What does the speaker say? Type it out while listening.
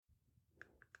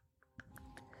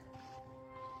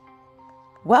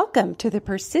Welcome to the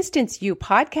Persistence U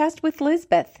podcast with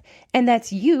Lisbeth, and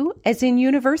that's you as in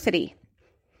university.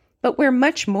 But we're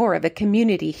much more of a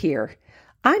community here.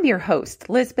 I'm your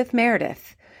host, Lisbeth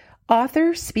Meredith,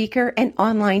 author, speaker, and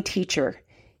online teacher.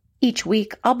 Each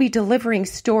week, I'll be delivering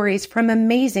stories from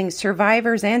amazing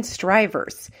survivors and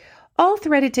strivers, all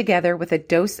threaded together with a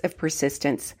dose of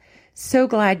persistence. So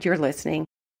glad you're listening.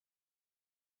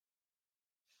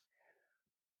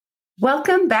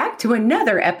 Welcome back to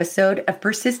another episode of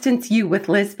Persistence U with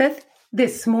Lisbeth.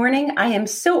 This morning, I am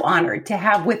so honored to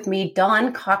have with me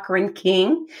Dawn Cochrane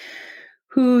King,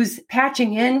 who's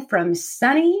patching in from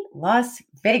sunny Las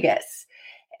Vegas.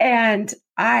 And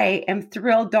I am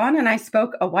thrilled. Dawn and I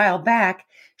spoke a while back.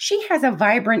 She has a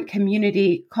vibrant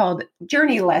community called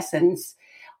Journey Lessons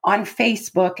on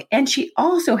Facebook. And she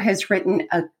also has written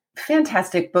a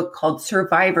fantastic book called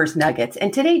Survivor's Nuggets.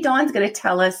 And today, Dawn's going to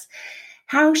tell us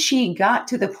how she got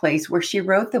to the place where she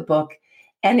wrote the book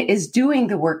and is doing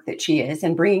the work that she is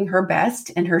and bringing her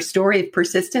best and her story of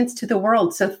persistence to the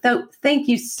world. So thank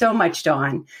you so much,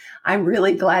 Dawn. I'm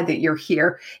really glad that you're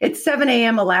here. It's 7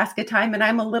 a.m. Alaska time, and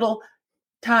I'm a little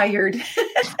tired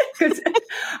because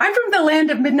I'm from the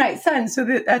land of midnight sun. So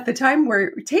that at the time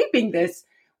we're taping this,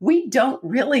 we don't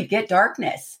really get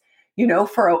darkness,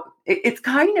 it's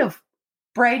kind of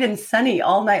bright and sunny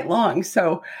all night long.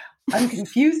 So I'm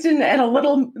confused and a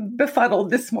little befuddled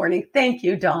this morning. Thank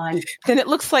you, Dawn. Then it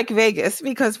looks like Vegas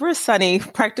because we're sunny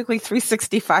practically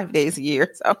 365 days a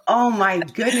year. So. Oh my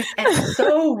goodness. And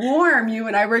so warm. You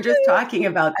and I were just talking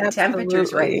about the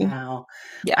temperatures right now.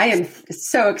 Yes. I am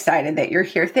so excited that you're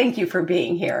here. Thank you for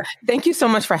being here. Thank you so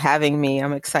much for having me.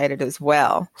 I'm excited as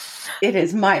well. It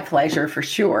is my pleasure for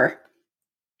sure.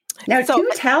 Now, do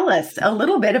tell us a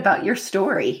little bit about your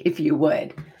story, if you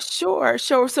would. Sure.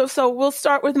 So we'll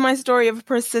start with my story of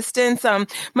persistence.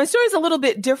 My story is a little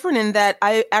bit different in that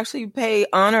I actually pay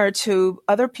honor to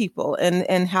other people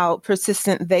and how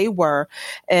persistent they were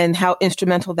and how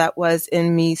instrumental that was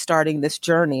in me starting this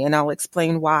journey. And I'll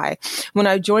explain why. When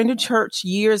I joined a church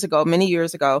many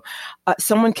years ago,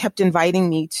 someone kept inviting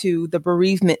me to the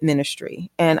bereavement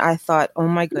ministry. And I thought, oh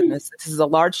my goodness, this is a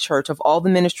large church. Of all the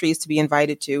ministries to be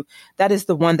invited to, that is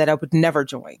the one that I would never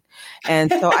join. And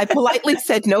so I politely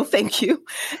said, no, thank you.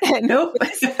 And nope.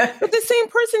 But the same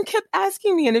person kept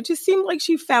asking me, and it just seemed like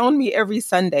she found me every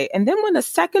Sunday. And then when a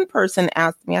second person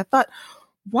asked me, I thought,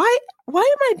 why am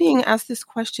I being asked this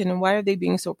question, and why are they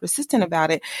being so persistent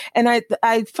about it? And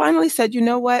I finally said, you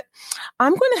know what?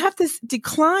 I'm going to have to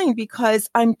decline because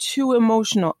I'm too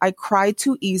emotional. I cry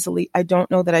too easily. I don't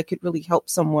know that I could really help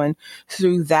someone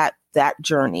through that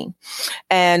journey.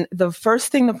 And the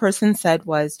first thing the person said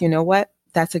was, you know what?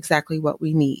 That's exactly what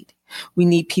we need. We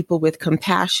need people with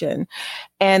compassion.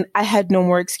 And I had no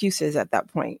more excuses at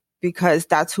that point, because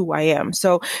that's who I am.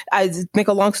 So I make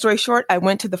a long story short, I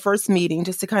went to the first meeting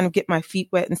just to kind of get my feet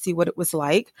wet and see what it was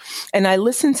like. And I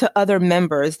listened to other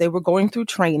members. They were going through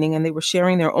training and they were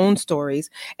sharing their own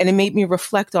stories. And it made me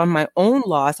reflect on my own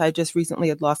loss. I just recently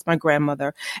had lost my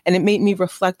grandmother, and it made me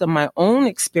reflect on my own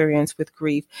experience with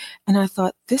grief. And I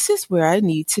thought, this is where I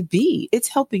need to be. It's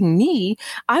helping me.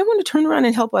 I want to turn around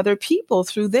and help other people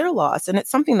through their loss. And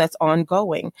it's something that's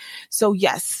ongoing. So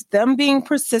yes, them being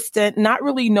persistent, not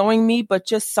really knowing me, but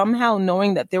just somehow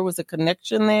knowing that there was a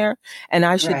connection there and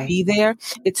I should be there,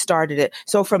 it started it.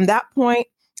 So from that point,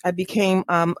 I became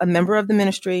a member of the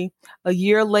ministry. A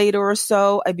year later or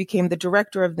so, I became the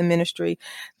director of the ministry,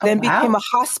 then became a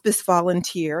hospice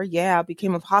volunteer. Yeah, I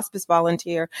became a hospice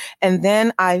volunteer. And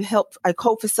then I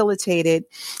co-facilitated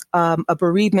a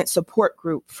bereavement support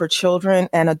group for children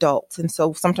and adults. And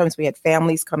so sometimes we had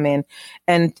families come in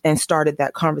and started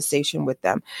that conversation with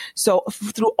them. So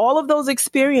through all of those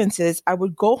experiences, I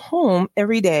would go home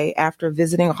every day after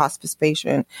visiting a hospice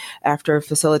patient, after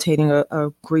facilitating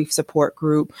a grief support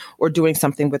group, or doing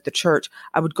something with the church.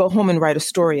 I would go home and write a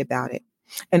story about it.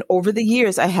 And over the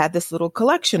years, I had this little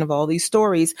collection of all these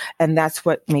stories, and that's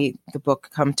what made the book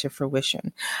come to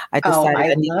fruition. I decided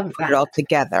I needed to put it all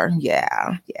together.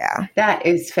 Yeah. That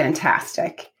is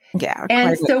fantastic. Yeah.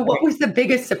 And so what was the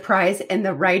biggest surprise in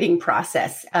the writing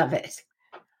process of it?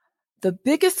 The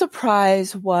biggest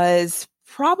surprise was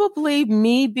probably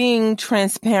me being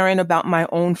transparent about my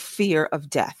own fear of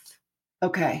death.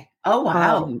 Okay. Oh,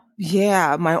 wow.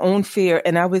 Yeah, my own fear.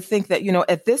 And I would think that,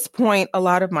 at this point, a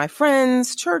lot of my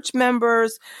friends, church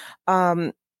members,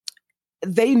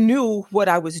 they knew what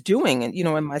I was doing. And,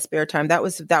 in my spare time, that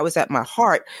was at my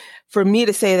heart. For me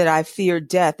to say that I feared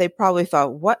death, they probably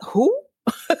thought, what, who?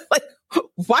 Like,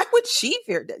 why would she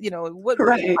fear death? What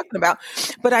are you talking about?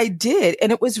 But I did.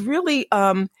 And it was really,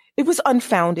 it was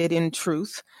unfounded in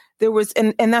truth. There was,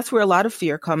 and that's where a lot of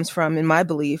fear comes from, in my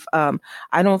belief.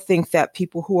 I don't think that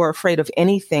people who are afraid of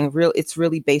anything it's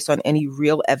really based on any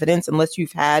real evidence, unless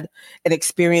you've had an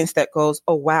experience that goes,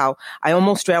 oh, wow, I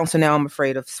almost drowned, so now I'm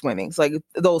afraid of swimming. It's like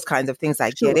those kinds of things. I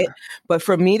get it. Sure. But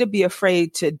for me to be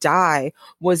afraid to die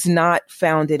was not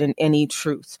founded in any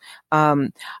truth. I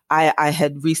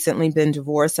had recently been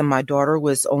divorced, and my daughter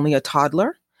was only a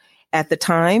toddler at the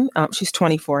time. She's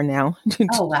 24 now.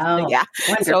 Oh, wow. Yeah.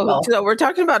 Wonderful. So we're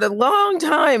talking about a long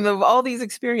time of all these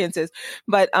experiences.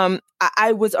 But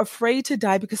I was afraid to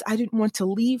die because I didn't want to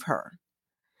leave her.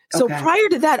 So Okay. prior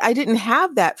to that, I didn't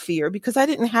have that fear because I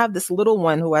didn't have this little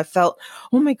one who I felt,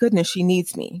 oh my goodness, she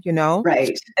needs me,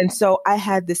 Right. And so I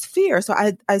had this fear. So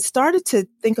I started to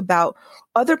think about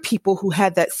other people who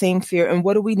had that same fear and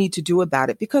what do we need to do about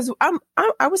it? Because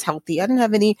I was healthy.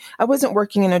 I wasn't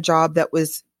working in a job that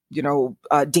was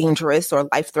dangerous or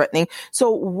life threatening.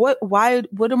 So what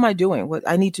am I doing?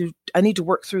 I need to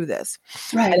work through this.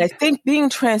 Right. And I think being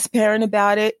transparent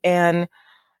about it and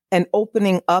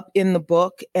opening up in the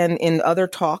book and in other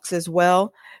talks as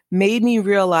well made me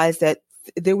realize that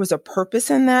there was a purpose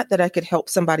in that I could help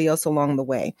somebody else along the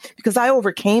way because I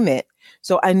overcame it.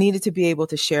 So I needed to be able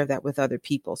to share that with other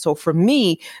people. So for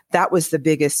me, that was the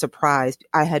biggest surprise.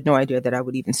 I had no idea that I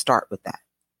would even start with that.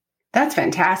 That's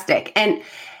fantastic. And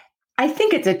I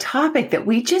think it's a topic that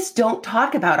we just don't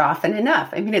talk about often enough.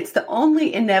 I mean, it's the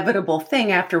only inevitable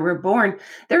thing after we're born.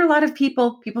 There are a lot of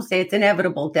people say it's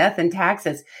inevitable, death and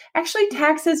taxes. Actually,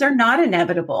 taxes are not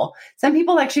inevitable. Some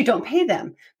people actually don't pay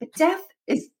them, but death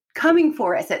is coming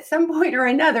for us at some point or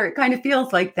another. It kind of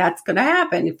feels like that's going to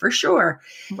happen for sure.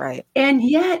 Right. And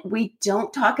yet we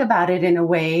don't talk about it in a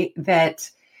way that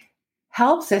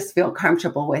helps us feel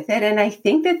comfortable with it. And I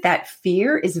think that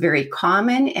fear is very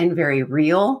common and very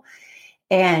real.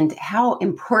 And how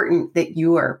important that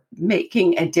you are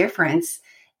making a difference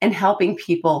and helping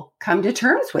people come to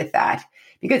terms with that.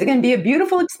 Because it can be a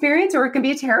beautiful experience or it can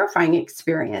be a terrifying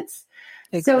experience.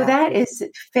 Exactly. So that is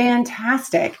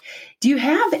fantastic. Do you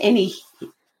have any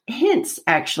hints,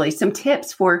 actually, some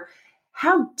tips for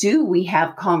how do we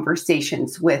have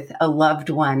conversations with a loved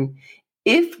one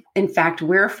if, in fact,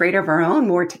 we're afraid of our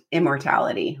own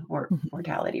immortality or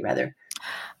mortality, rather?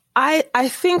 I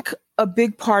think a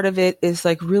big part of it is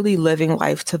like really living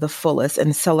life to the fullest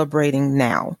and celebrating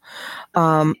now.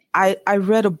 I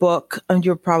read a book, and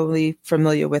you're probably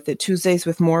familiar with it, Tuesdays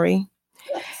with Morrie.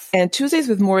 Yes. And Tuesdays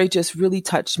with Morrie just really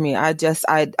touched me. I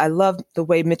love the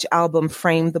way Mitch Albom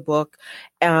framed the book.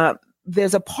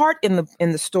 There's a part in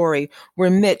the story where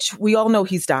Mitch, we all know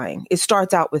he's dying. It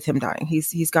starts out with him dying.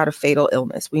 He's got a fatal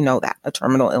illness. We know that, a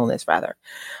terminal illness rather.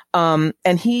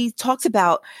 And he talks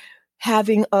about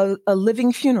having a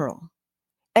living funeral.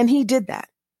 And he did that.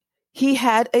 He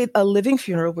had a living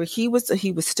funeral where he was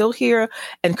still here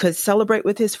and could celebrate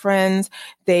with his friends.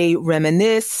 They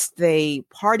reminisced, they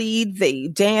partied, they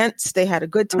danced, they had a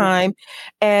good time.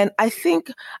 And I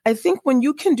think when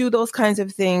you can do those kinds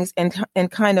of things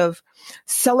and kind of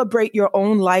celebrate your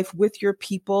own life with your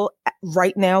people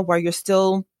right now while you're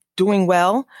still doing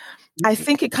well, I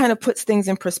think it kind of puts things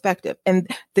in perspective. And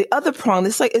the other prong,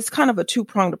 it's kind of a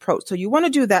two-pronged approach. So you want to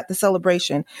do that, the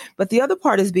celebration, but the other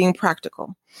part is being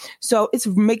practical. So it's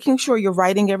making sure you're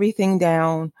writing everything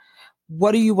down.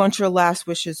 What do you want your last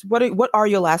wishes? What are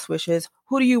your last wishes?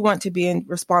 Who do you want to be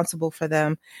responsible for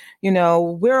them?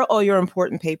 Where are all your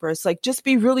important papers? Like, just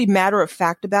be really matter of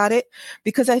fact about it,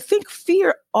 because I think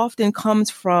fear often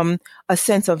comes from a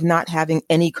sense of not having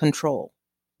any control.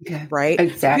 Okay. Right?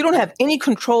 Exactly. If you don't have any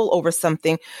control over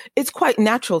something, it's quite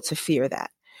natural to fear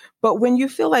that. But when you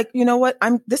feel like, you know what,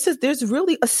 there's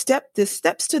really there's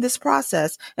steps to this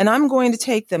process, and I'm going to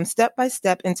take them step by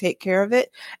step and take care of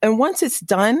it. And once it's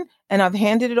done and I've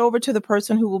handed it over to the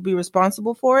person who will be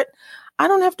responsible for it, I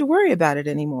don't have to worry about it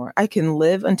anymore. I can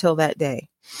live until that day.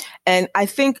 And I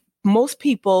think most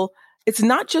people, it's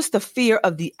not just the fear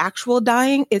of the actual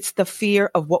dying, it's the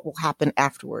fear of what will happen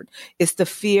afterward. It's the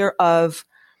fear of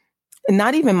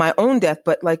not even my own death,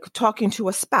 but like talking to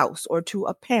a spouse or to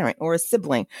a parent or a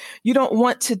sibling. You don't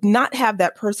want to not have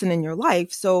that person in your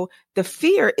life. So the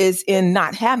fear is in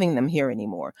not having them here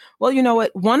anymore. Well, you know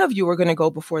what? One of you are going to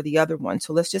go before the other one.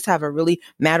 So let's just have a really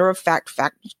matter of fact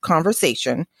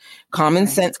conversation, common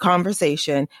sense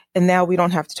conversation. And now we don't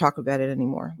have to talk about it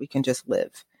anymore. We can just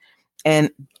live.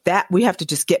 And that we have to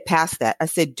just get past that. I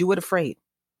said, do it afraid.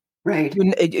 Right.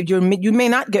 You may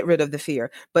not get rid of the fear,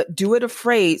 but do it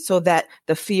afraid so that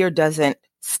the fear doesn't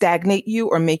stagnate you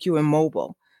or make you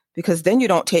immobile, because then you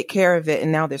don't take care of it.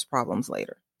 And now there's problems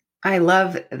later. I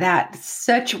love that.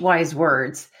 Such wise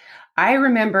words. I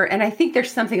remember, and I think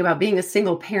there's something about being a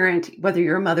single parent, whether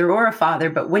you're a mother or a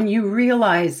father, but when you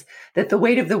realize that the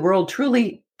weight of the world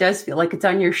truly does feel like it's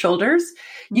on your shoulders,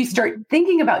 you start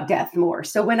thinking about death more.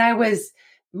 So when I was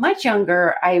much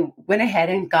younger, I went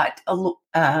ahead and got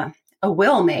a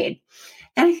will made.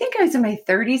 And I think I was in my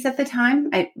 30s at the time.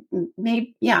 I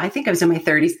think I was in my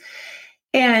 30s.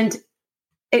 And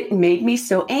it made me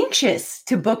so anxious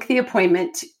to book the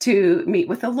appointment to meet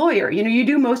with a lawyer. You know, you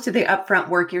do most of the upfront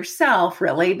work yourself,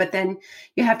 really, but then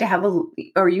you have to have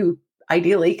you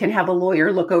ideally can have a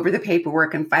lawyer look over the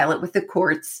paperwork and file it with the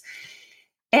courts.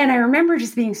 And I remember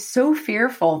just being so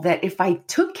fearful that if I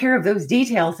took care of those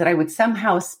details, that I would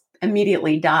somehow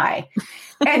immediately die.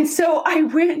 And so I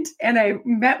went and I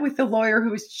met with the lawyer,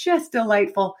 who was just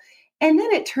delightful. And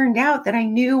then it turned out that I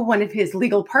knew one of his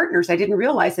legal partners. I didn't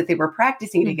realize that they were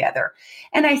practicing together.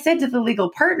 And I said to the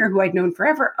legal partner, who I'd known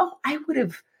forever, "Oh, I would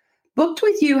have booked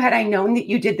with you had I known that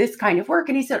you did this kind of work."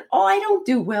 And he said, "Oh, I don't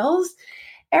do wills.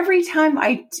 Every time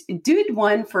I did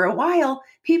one for a while,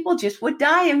 people just would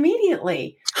die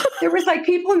immediately." There was like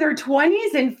people in their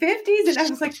 20s and 50s. And I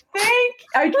was like,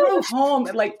 I drove home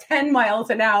at like 10 miles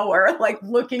an hour, like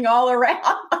looking all around.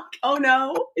 Like, oh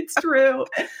no, it's true.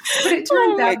 But it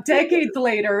turns out decades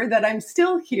later that I'm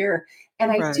still here.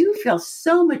 And I do feel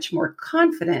so much more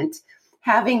confident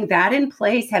having that in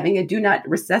place, having a do not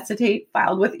resuscitate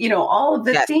filed with, all of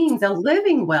the things, and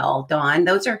living well, Dawn.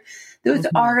 Those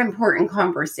are important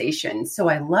conversations. So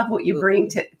I love what you bring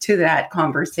to that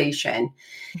conversation.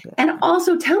 And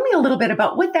also tell me a little bit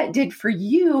about what that did for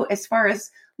you as far as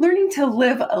learning to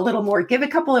live a little more. Give a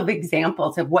couple of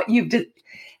examples of what you've did,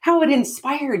 how it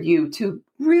inspired you to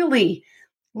really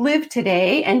live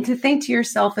today and to think to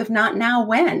yourself, if not now,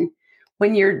 when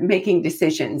you're making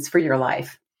decisions for your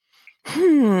life.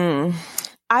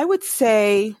 I would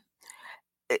say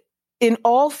in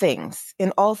all things,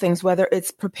 whether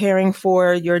it's preparing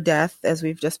for your death, as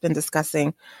we've just been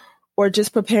discussing, or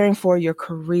just preparing for your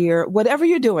career, whatever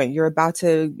you're doing, you're about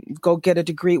to go get a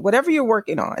degree, whatever you're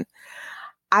working on,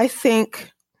 I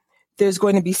think there's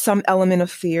going to be some element of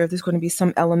fear. There's going to be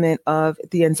some element of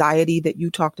the anxiety that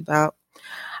you talked about.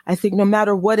 I think no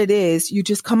matter what it is, you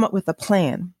just come up with a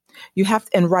plan. You have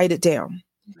to, and write it down.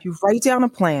 You write down a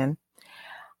plan.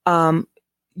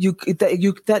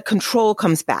 That control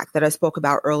comes back that I spoke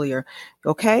about earlier.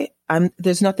 Okay.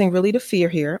 There's nothing really to fear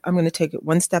here. I'm going to take it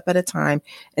one step at a time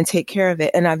and take care of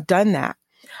it. And I've done that.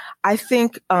 I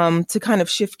think, to kind of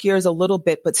shift gears a little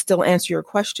bit, but still answer your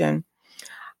question,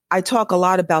 I talk a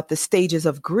lot about the stages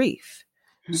of grief.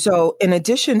 Mm-hmm. So in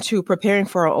addition to preparing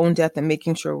for our own death and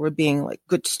making sure we're being like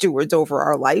good stewards over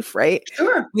our life, right?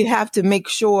 Sure. We have to make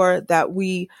sure that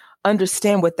we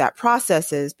understand what that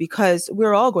process is, because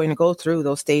we're all going to go through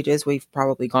those stages. We've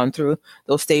probably gone through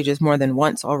those stages more than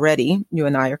once already. You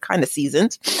and I are kind of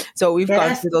seasoned. So we've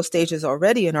gone through those stages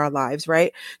already in our lives,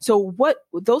 right? So what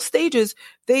those stages,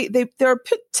 they're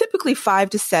typically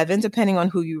 5 to 7, depending on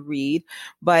who you read.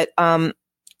 But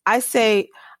I say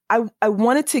I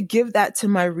wanted to give that to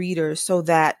my readers so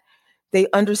that they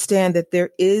understand that there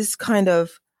is kind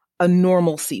of a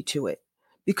normalcy to it.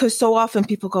 Because so often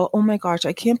people go, "Oh my gosh,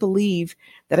 I can't believe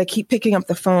that I keep picking up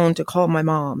the phone to call my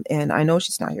mom and I know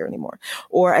she's not here anymore."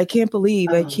 Or "I can't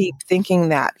believe I keep thinking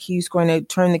that he's going to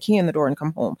turn the key in the door and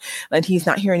come home and he's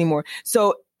not here anymore.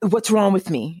 So what's wrong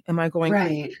with me? Am I going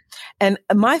crazy?" And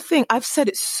my thing, I've said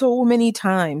it so many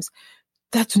times,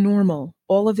 that's normal.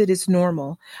 All of it is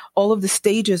normal. All of the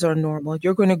stages are normal.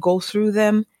 You're going to go through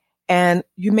them. And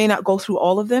you may not go through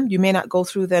all of them. You may not go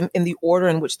through them in the order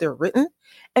in which they're written.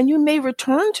 And you may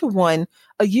return to one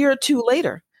a year or two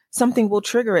later. Something will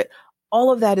trigger it.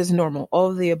 All of that is normal.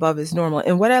 All of the above is normal.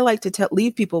 And what I like to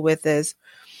leave people with is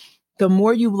the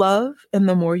more you love and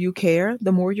the more you care,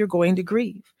 the more you're going to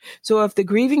grieve. So if the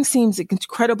grieving seems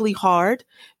incredibly hard,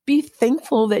 be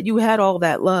thankful that you had all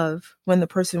that love when the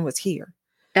person was here.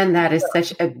 And that is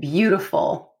such a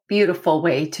beautiful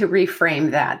way to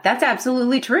reframe that. That's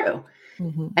absolutely true.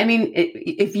 Mm-hmm. I mean,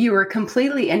 if you were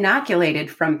completely inoculated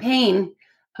from pain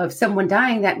of someone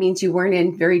dying, that means you weren't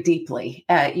in very deeply,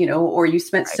 or you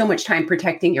spent so much time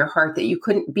protecting your heart that you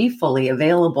couldn't be fully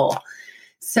available.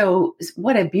 So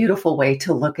what a beautiful way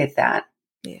to look at that.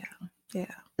 Yeah.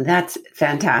 Yeah. That's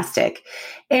fantastic.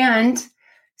 And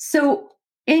so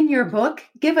in your book,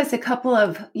 give us a couple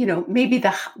of, maybe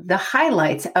the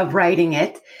highlights of writing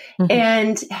it, mm-hmm.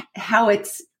 and how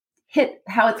it's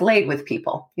laid with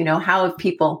people. How have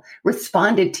people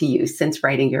responded to you since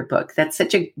writing your book? That's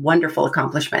such a wonderful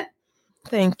accomplishment.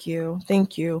 Thank you.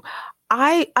 Thank you.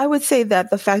 I would say that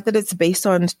the fact that it's based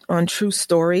on true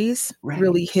stories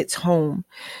really hits home.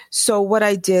 So what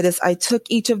I did is I took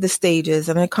each of the stages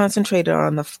and I concentrated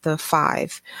on the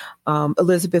five.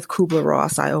 Elizabeth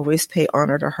Kubler-Ross, I always pay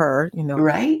honor to her,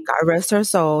 Right. God rest her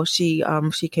soul. She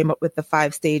came up with the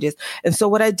 5 stages. And so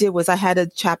what I did was I had a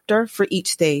chapter for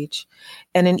each stage.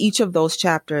 And in each of those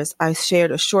chapters, I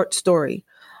shared a short story,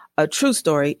 a true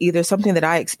story, either something that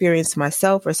I experienced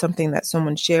myself or something that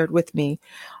someone shared with me,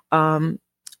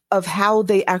 of how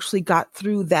they actually got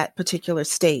through that particular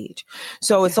stage.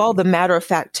 So it's all the matter of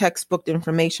fact textbook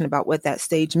information about what that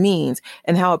stage means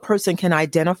and how a person can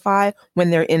identify when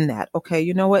they're in that. Okay,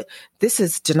 you know what? This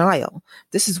is denial.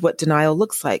 This is what denial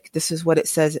looks like. This is what it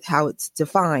says, how it's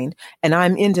defined. And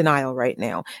I'm in denial right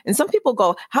now. And some people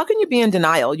go, how can you be in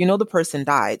denial? The person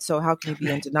died. So how can you be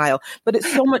in denial? But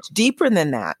it's so much deeper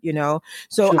than that,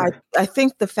 So Sure. I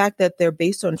think the fact that they're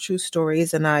based on true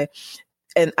stories, and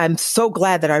I'm so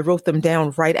glad that I wrote them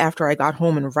down right after I got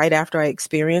home and right after I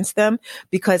experienced them,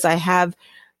 because I have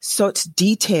such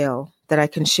detail that I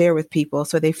can share with people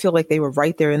so they feel like they were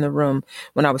right there in the room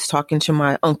when I was talking to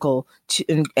my uncle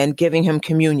and giving him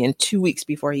communion 2 weeks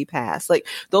before he passed. Like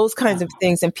those kinds of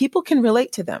things. And people can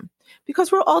relate to them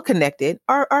because we're all connected.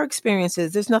 Our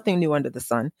experiences, there's nothing new under the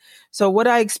sun. So what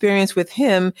I experienced with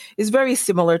him is very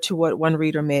similar to what one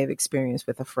reader may have experienced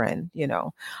with a friend,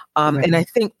 And I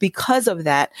think because of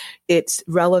that, it's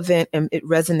relevant and it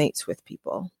resonates with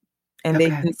people. And they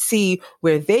can see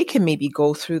where they can maybe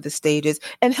go through the stages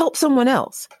and help someone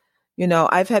else.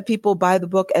 I've had people buy the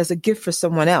book as a gift for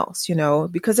someone else,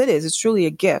 because it's truly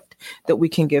a gift that we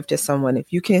can give to someone.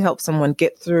 If you can help someone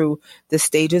get through the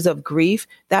stages of grief,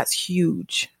 that's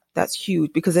huge. That's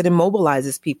huge because it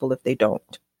immobilizes people if they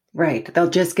don't. Right. They'll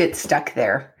just get stuck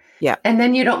there. Yeah. And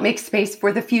then you don't make space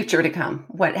for the future to come.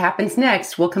 What happens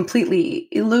next will completely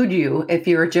elude you if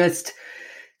you're just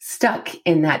stuck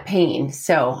in that pain.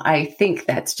 So I think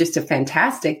that's just a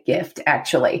fantastic gift,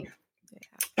 actually. Yeah.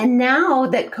 And now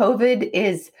that COVID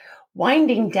is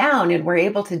winding down and we're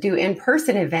able to do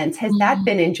in-person events, has that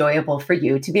been enjoyable for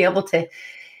you to be able to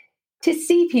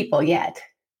see people yet?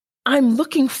 I'm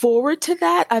looking forward to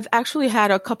that. I've actually had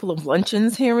a couple of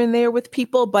luncheons here and there with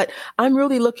people, but I'm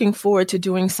really looking forward to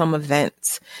doing some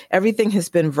events. Everything has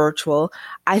been virtual.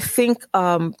 I think,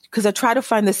 because I try to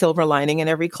find the silver lining in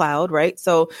every cloud, right?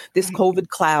 So this COVID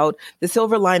cloud, the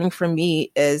silver lining for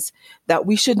me is that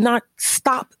we should not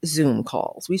stop Zoom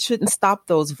calls. We shouldn't stop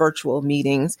those virtual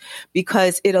meetings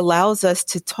because it allows us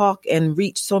to talk and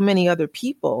reach so many other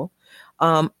people.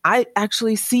 I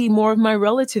actually see more of my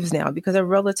relatives now because I have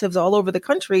relatives all over the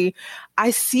country.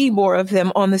 I see more of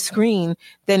them on the screen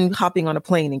than hopping on a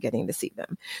plane and getting to see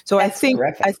them. So I think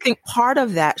part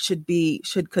of that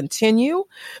should continue.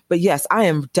 But yes, I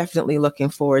am definitely looking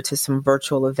forward to some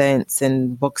virtual events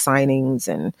and book signings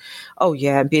and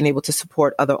being able to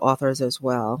support other authors as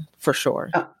well, for sure.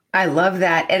 Oh, I love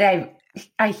that. And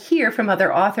I hear from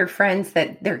other author friends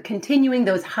that they're continuing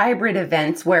those hybrid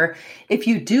events where if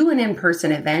you do an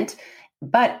in-person event,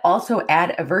 but also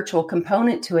add a virtual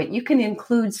component to it, you can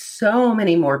include so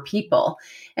many more people.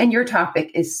 And your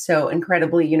topic is so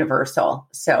incredibly universal.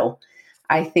 So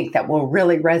I think that will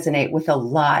really resonate with a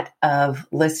lot of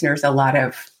listeners, a lot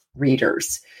of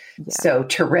readers. Yeah. So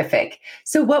terrific.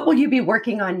 So what will you be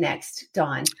working on next,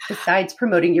 Dawn, besides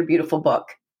promoting your beautiful book?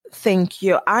 Thank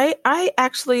you. I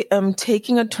actually am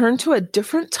taking a turn to a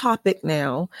different topic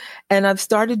now, and I've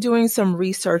started doing some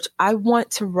research. I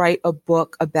want to write a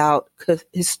book about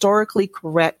historically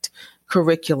correct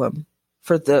curriculum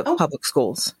for the public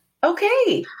schools.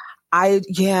 Okay.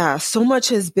 So much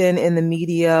has been in the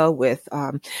media with,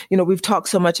 we've talked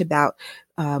so much about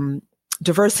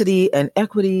diversity and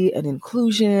equity and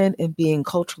inclusion and being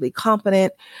culturally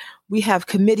competent. We have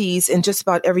committees in just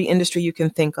about every industry you can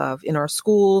think of, in our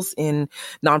schools, in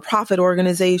nonprofit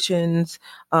organizations,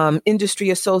 industry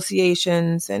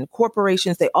associations and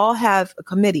corporations. They all have a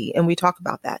committee, and we talk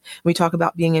about that. We talk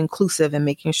about being inclusive and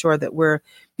making sure that we're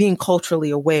being culturally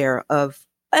aware of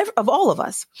all of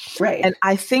us. Right. And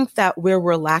I think that where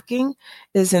we're lacking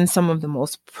is in some of the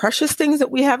most precious things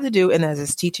that we have to do, and that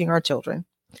is teaching our children.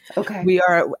 Okay.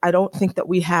 I don't think that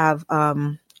we have,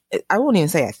 I won't even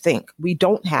say I think, we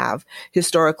don't have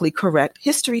historically correct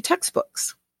history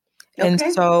textbooks. Okay. And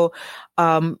so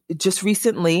just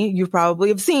recently, you probably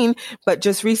have seen, but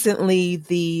just recently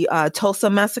the Tulsa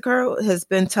massacre has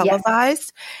been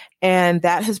televised. Yes. And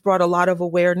that has brought a lot of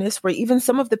awareness where even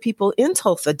some of the people in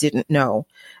Tulsa didn't know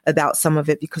about some of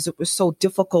it because it was so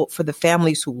difficult for the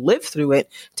families who lived through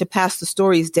it to pass the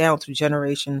stories down through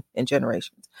generation and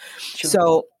generations. Sure.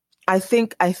 So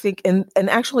and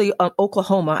actually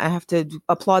Oklahoma, I have to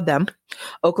applaud them.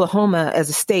 Oklahoma as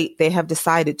a state, they have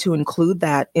decided to include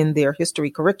that in their history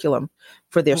curriculum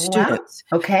for their students.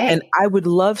 Okay. And I would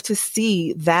love to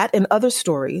see that and other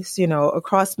stories,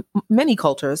 across many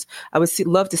cultures. I would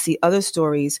love to see other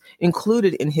stories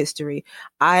included in history.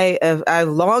 I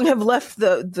long have left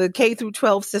the K through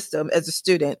 12 system as a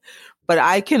student, but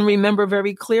I can remember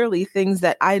very clearly things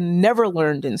that I never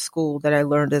learned in school that I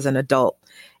learned as an adult.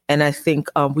 And I think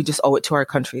we just owe it to our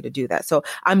country to do that. So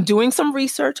I'm doing some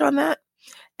research on that.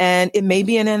 And it may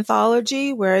be an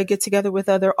anthology where I get together with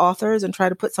other authors and try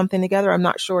to put something together. I'm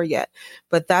not sure yet,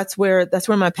 but that's where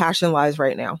my passion lies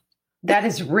right now. That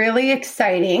is really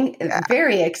exciting,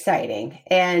 very exciting.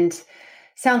 And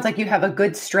sounds like you have a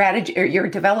good strategy, or you're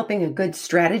developing a good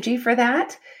strategy for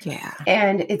that. Yeah.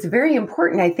 And it's very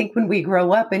important, I think, when we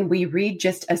grow up and we read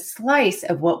just a slice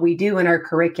of what we do in our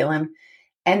curriculum,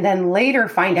 and then later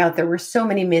find out there were so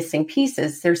many missing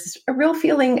pieces, there's a real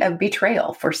feeling of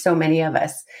betrayal for so many of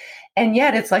us. And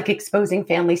yet it's like exposing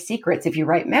family secrets. If you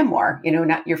write memoir,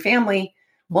 not your family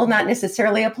will not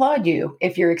necessarily applaud you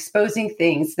if you're exposing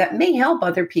things that may help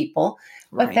other people,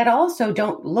 but that also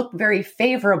don't look very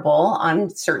favorable on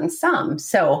certain some.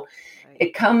 So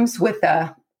it comes with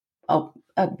a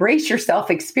brace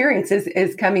yourself experience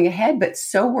is coming ahead, but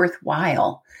so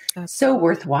worthwhile. So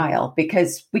worthwhile,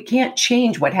 because we can't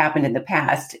change what happened in the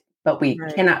past, but we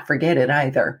cannot forget it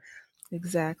either.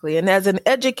 Exactly. And as an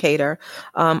educator,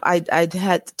 I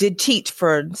did teach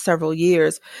for several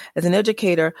years. As an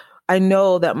educator, I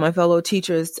know that my fellow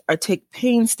teachers take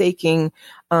painstaking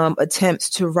attempts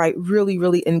to write really,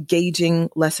 really engaging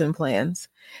lesson plans.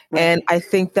 Right. And I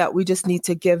think that we just need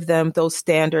to give them those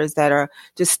standards that are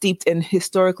just steeped in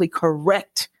historically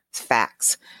correct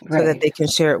facts so that they can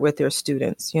share it with their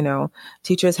students.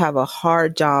 Teachers have a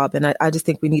hard job, and I just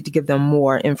think we need to give them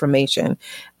more information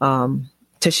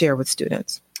to share with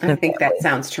students. I think that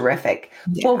sounds terrific.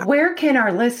 Yeah. Well, where can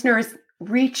our listeners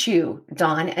reach you,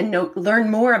 Dawn, and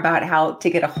learn more about how to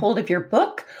get a hold of your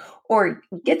book, or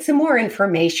get some more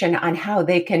information on how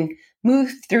they can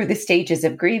move through the stages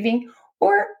of grieving,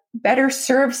 or better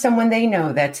serve someone they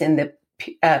know that's in the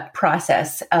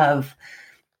process of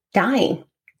dying?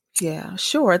 Yeah,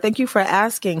 sure. Thank you for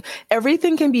asking.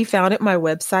 Everything can be found at my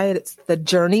website. It's The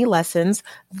Journey Lessons,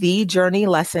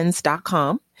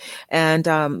 thejourneylessons.com. And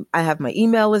I have my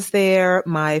email is there,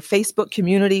 my Facebook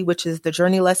community, which is the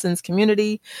Journey Lessons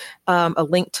community. A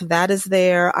link to that is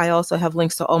there. I also have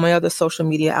links to all my other social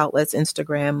media outlets,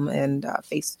 Instagram and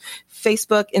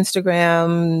Facebook,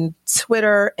 Instagram,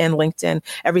 Twitter, and LinkedIn.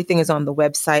 Everything is on the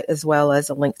website, as well as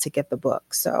a link to get the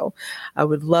book. So I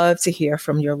would love to hear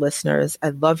from your listeners. I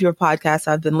love your podcast.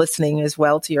 I've been listening as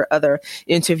well to your other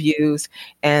interviews.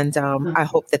 And I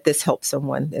hope that this helps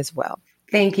someone as well.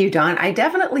 Thank you, Dawn. I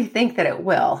definitely think that it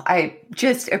will. I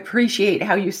just appreciate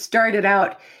how you started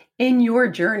out in your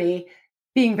journey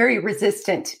being very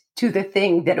resistant to the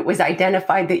thing that it was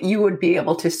identified that you would be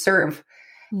able to serve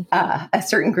a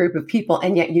certain group of people,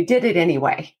 and yet you did it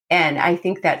anyway. And I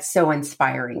think that's so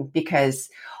inspiring, because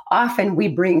often we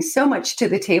bring so much to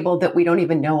the table that we don't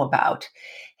even know about.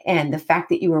 And the fact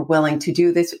that you were willing to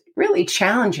do this really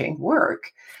challenging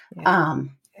work,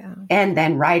 and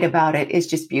then write about it is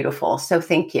just beautiful. So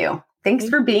thank you. Thanks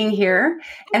for being here.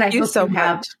 And I hope you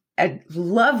have a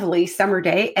lovely summer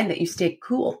day, and that you stay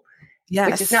cool. Yes.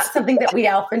 Which is not something that we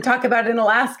often talk about in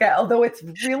Alaska, although it's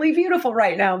really beautiful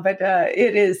right now. But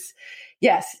it is,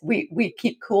 yes, we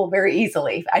keep cool very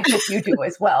easily. I hope you do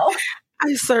as well.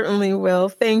 I certainly will.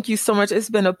 Thank you so much. It's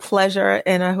been a pleasure,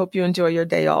 and I hope you enjoy your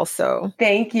day also.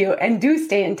 Thank you. And do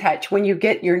stay in touch when you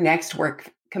get your next work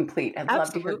complete. I'd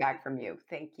love to hear back from you.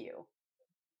 Thank you.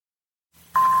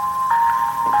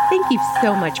 Thank you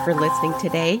so much for listening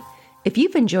today. If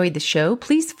you've enjoyed the show,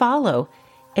 please follow.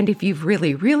 And if you've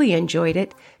really, really enjoyed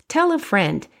it, tell a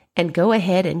friend and go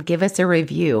ahead and give us a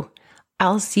review.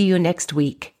 I'll see you next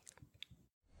week.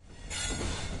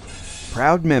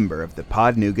 Proud member of the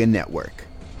Podnuga Network.